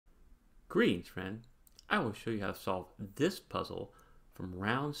Greetings, friend. I will show you how to solve this puzzle from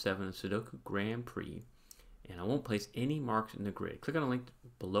round 7 of Sudoku Grand Prix, and I won't place any marks in the grid. Click on the link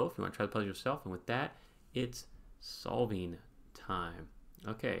below if you want to try the puzzle yourself, and with that, it's solving time.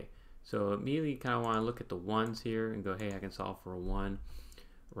 Okay, so immediately you kind of want to look at the ones here and go, hey, I can solve for a 1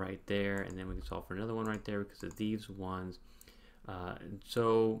 right there, and then we can solve for another one right there because of these ones. And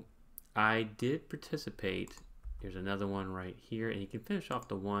so I did participate. Here's another one right here, and you can finish off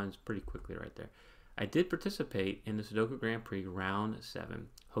the ones pretty quickly right there. I did participate in the Sudoku Grand Prix Round 7,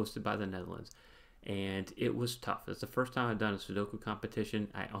 hosted by the Netherlands, and it was tough. It's the first time I've done a Sudoku competition.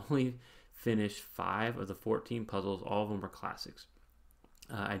 I only finished 5 of the 14 puzzles. All of them were classics.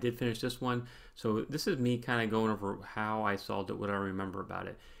 I did finish this one, so this is me kind of going over how I solved it, what I remember about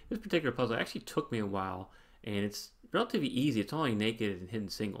it. This particular puzzle actually took me a while, and it's relatively easy. It's only naked and hidden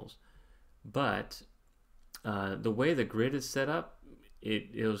singles, but the way the grid is set up,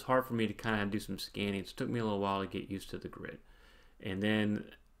 it was hard for me to kind of do some scanning. So it took me a little while to get used to the grid. And then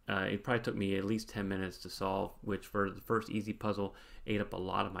it probably took me at least 10 minutes to solve, which for the first easy puzzle ate up a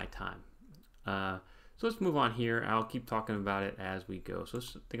lot of my time. So let's move on here. I'll keep talking about it as we go. So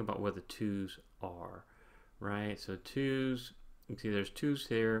let's think about where the 2s are, right? So 2s, you can see there's 2s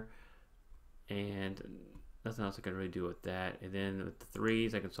here, and nothing else I can really do with that. And then with the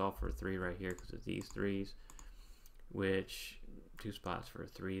 3s, I can solve for a 3 right here because of these 3s, which 2 spots for a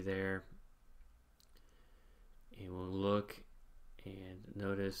 3 there. And we'll look and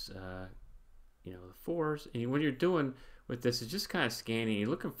notice, you know, the 4s. And what you're doing with this is just kind of scanning. You're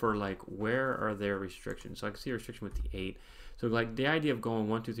looking for like where are there restrictions. So I can see a restriction with the 8. So like the idea of going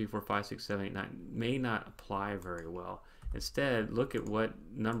 1, 2, 3, 4, 5, 6, 7, 8, 9 may not apply very well. Instead, look at what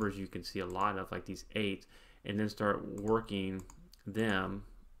numbers you can see a lot of, like these 8s, and then start working them.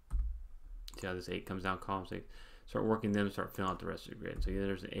 See how this 8 comes down column 6. Start working them, start filling out the rest of the grid. So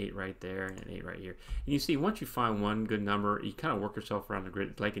there's an 8 right there and an 8 right here. And you see, once you find one good number, you kind of work yourself around the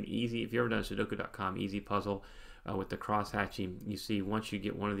grid. It's like an easy, if you've ever done a Sudoku.com easy puzzle with the cross hatching, you see once you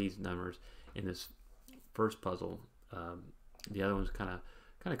get one of these numbers in this first puzzle, the other ones kind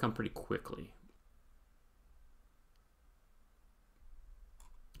of come pretty quickly.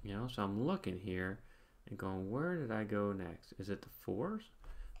 You know, so I'm looking here and going, where did I go next? Is it the 4s?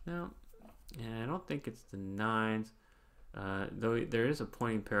 No. And I don't think it's the 9s, though there is a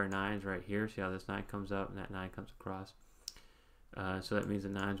pointing pair of 9s right here. See how this 9 comes up and that 9 comes across? So that means the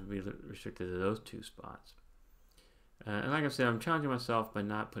 9s would be restricted to those 2 spots. And like I said, I'm challenging myself by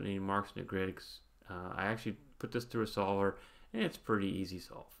not putting any marks in the grid. I actually put this through a solver, and it's pretty easy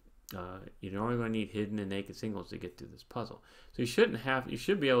solve. You're only going to need hidden and naked singles to get through this puzzle. So you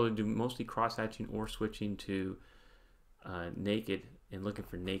should be able to do mostly cross hatching or switching to naked and looking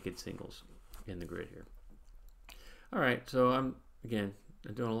for naked singles in the grid here. All right, so I'm doing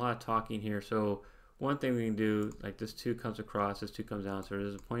a lot of talking here. So one thing we can do, like this 2 comes across, this 2 comes down, so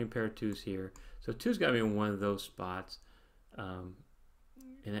there's a pointing pair of 2s here. So 2's got to be in one of those spots, and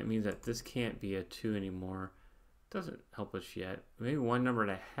that means that this can't be a 2 anymore. Doesn't help us yet. Maybe one number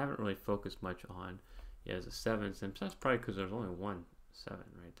that I haven't really focused much on is a 7, so that's probably because there's only one 7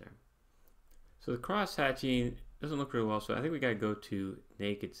 right there. So the cross hatching doesn't look really well, so I think we got to go to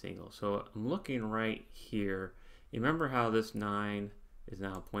naked single. So I'm looking right here. You remember how this 9 is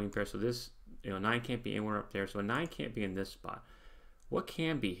now a pointing pair, so this, 9 can't be anywhere up there, so a 9 can't be in this spot. What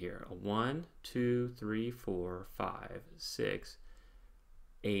can be here? A 1, 2, 3, 4, 5, 6,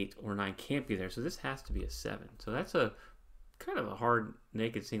 8, or 9 can't be there, so this has to be a 7. So that's a kind of a hard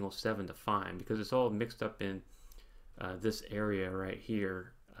naked single 7 to find because it's all mixed up in this area right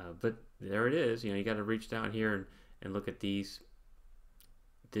here. But there it is. You got to reach down here and look at these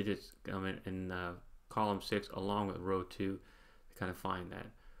digits in column 6 along with row 2 to kind of find that.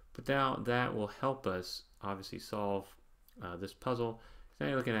 But now that will help us obviously solve this puzzle. So now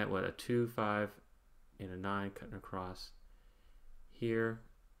you're looking at what, a 2, 5, and a 9 cutting across here,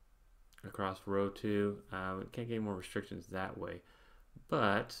 across row 2. We can't get any more restrictions that way.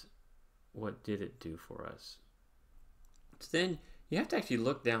 But what did it do for us? So then you have to actually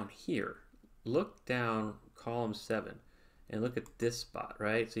look down here. Look down column 7 and look at this spot,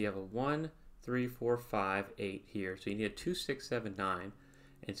 right? So you have a 1, 3, 4, 5, 8 here. So you need a 2, 6, 7, 9.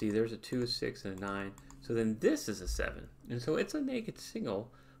 And see, there's a 2, 6, and a 9. So then this is a 7. And so it's a naked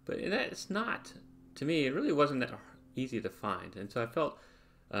single, but it's not. To me, it really wasn't that easy to find. And so I felt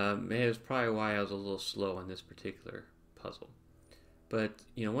it was probably why I was a little slow on this particular puzzle. But,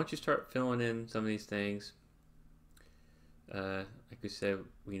 once you start filling in some of these things, like we said,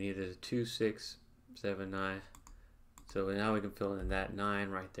 we needed a 2, 6, 7, 9. So now we can fill in that 9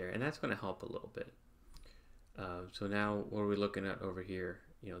 right there, and that's going to help a little bit. So now what are we looking at over here?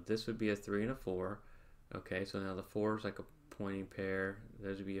 you know, this would be a 3 and a 4. Okay, so now the 4 is like a pointing pair.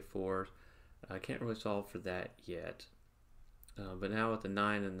 Those would be a 4s. I can't really solve for that yet. But now with the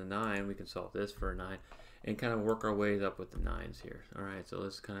 9 and the 9, we can solve this for a 9 and kind of work our ways up with the 9s here. All right, so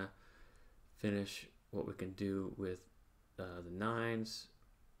let's kind of finish what we can do with the 9s.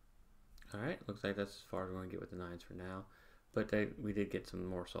 All right, looks like that's as far as we're going to get with the 9s for now. But we did get some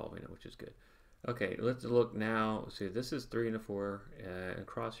more solving, which is good. Okay, let's look now. See, this is 3 and a 4.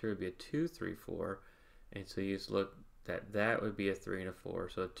 Across here would be a 2, 3, 4. And so you just look that would be a 3 and a 4.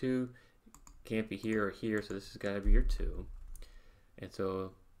 So 2 can't be here or here, so this has got to be your 2. And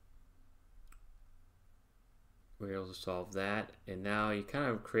so we're able to solve that. And now you kind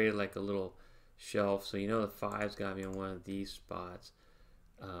of created like a little shelf. So you know the 5's got to be in one of these spots.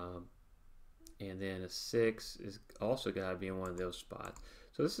 And then a 6 is also got to be in one of those spots.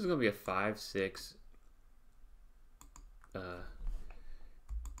 So this is going to be a 5, 6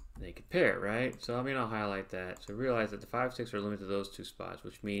 naked pair, right? So I mean, I'll highlight that. So realize that the 5, 6 are limited to those two spots,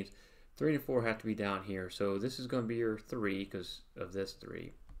 which means 3 and 4 have to be down here. So this is going to be your 3 because of this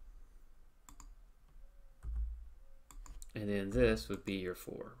 3. And then this would be your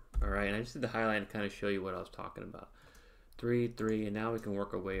 4. All right, and I just did the highlight and kind of show you what I was talking about. 3, 3, and now we can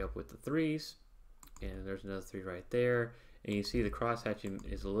work our way up with the 3s. And there's another 3 right there. And you see the cross hatching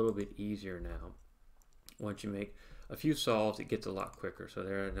is a little bit easier now. Once you make a few solves, it gets a lot quicker. So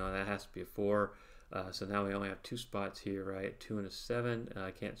there, no, that has to be a 4. So now we only have 2 spots here, right? 2 and a 7.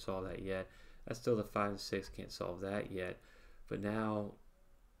 I can't solve that yet. That's still the 5 and 6. Can't solve that yet. But now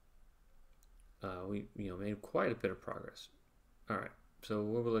we made quite a bit of progress. All right. So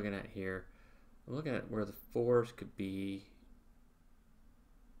what we're looking at here, I'm looking at where the 4s could be.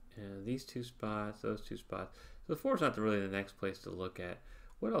 And these 2 spots, those 2 spots. So the 4 is not really the next place to look at.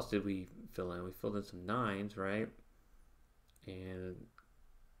 What else did we fill in? We filled in some 9s, right? And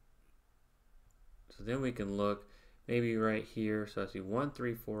so then we can look maybe right here. So I see 1,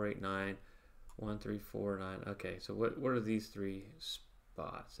 3, 4, 8, 9. 1, 3, 4, 9. Okay, so what are these 3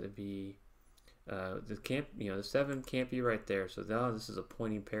 spots? It'd be the 7 can't be right there. So now this is a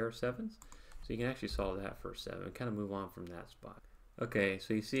pointing pair of 7s. So you can actually solve that for 7 and kind of move on from that spot. Okay,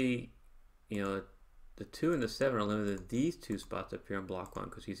 so you see, the 2 and the 7 are limited to these 2 spots up here on block 1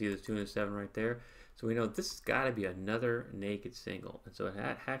 because you see the 2 and the 7 right there. So we know this has got to be another naked single. And so it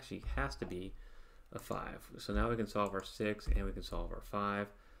actually has to be a 5. So now we can solve our 6 and we can solve our 5.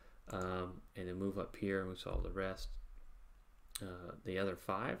 And then move up here and we solve the rest. The other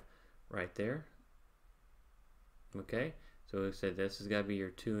 5 right there. Okay, so we said this has got to be your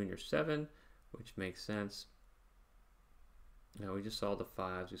 2 and your 7, which makes sense. Now we just solved the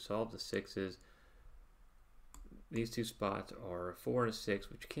 5s, we solved the 6s. These 2 spots are a 4 and a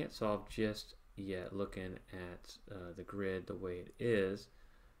 6, which you can't solve just yet looking at the grid the way it is.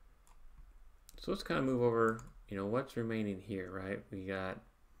 So let's kind of move over, what's remaining here, right? We got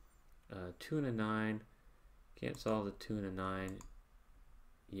 2 and a 9. Can't solve the 2 and a 9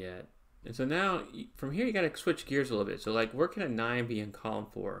 yet. And so now from here you got to switch gears a little bit. So like where can a 9 be in column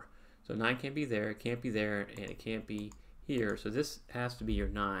 4? So 9 can't be there, it can't be there, and it can't be here. So this has to be your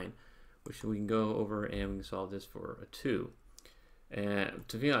 9, which we can go over and we can solve this for a 2. And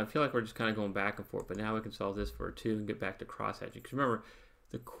I feel like we're just kind of going back and forth, but now we can solve this for a 2 and get back to cross hatching. Because remember,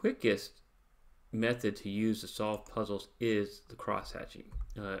 the quickest method to use to solve puzzles is the cross hatching,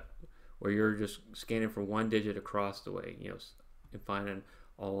 where you're just scanning for one digit across the way, and finding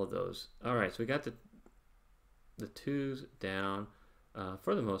all of those. All right, so we got the 2s down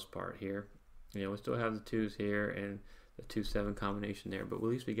for the most part here. We still have the 2s here and the 2-7 combination there, but at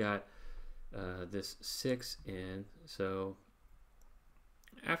least we got this 6 in. So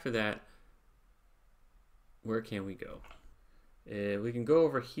after that, where can we go? We can go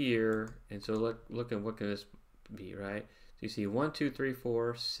over here, and so look at what can this be, right? So you see 1, 2, 3,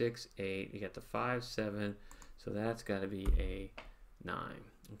 4, 6, 8. You got the 5, 7. So that's got to be a 9.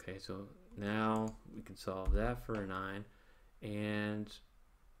 Okay, so now we can solve that for a 9, and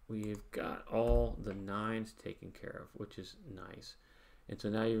we've got all the 9s taken care of, which is nice. And so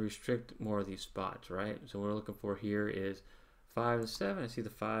now you restrict more of these spots, right? So what we're looking for here is 5 and 7. I see the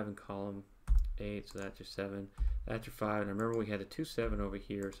 5 in column 8, so that's your 7. That's your 5. And remember we had a 2, 7 over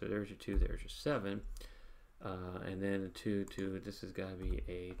here, so there's your 2, there's your 7. And then the 2, 2, this has got to be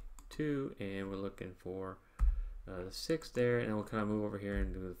a 2, and we're looking for the 6 there, and we'll kind of move over here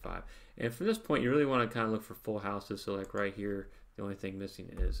and do the 5. And from this point, you really want to kind of look for full houses. So like right here, the only thing missing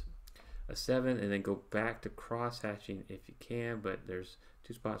is a 7, and then go back to cross hatching if you can, but there's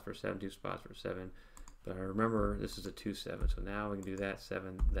 2 spots for 7, 2 spots for 7. But I remember this is a 2, 7, so now we can do that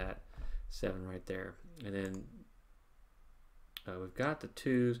 7 right there. And then We've got the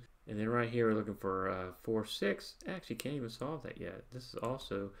 2's, and then right here we're looking for 4, 6. Actually, can't even solve that yet. This is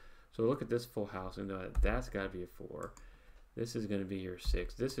also, so look at this full house and know that that's got to be a 4. This is going to be your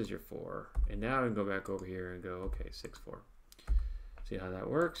 6. This is your 4. And now I can go back over here and go, okay, 6, 4. See how that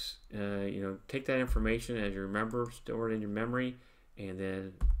works? Take that information as you remember, store it in your memory, and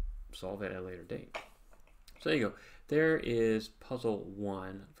then solve it at a later date. So there you go. There is puzzle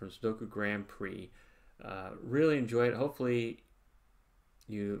 1 from Sudoku Grand Prix. Really enjoy it. Hopefully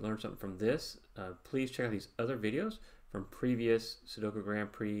you learned something from this. Please check out these other videos from previous Sudoku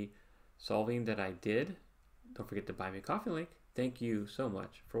Grand Prix solving that I did. Don't forget to buy me a coffee link. Thank you so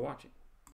much for watching.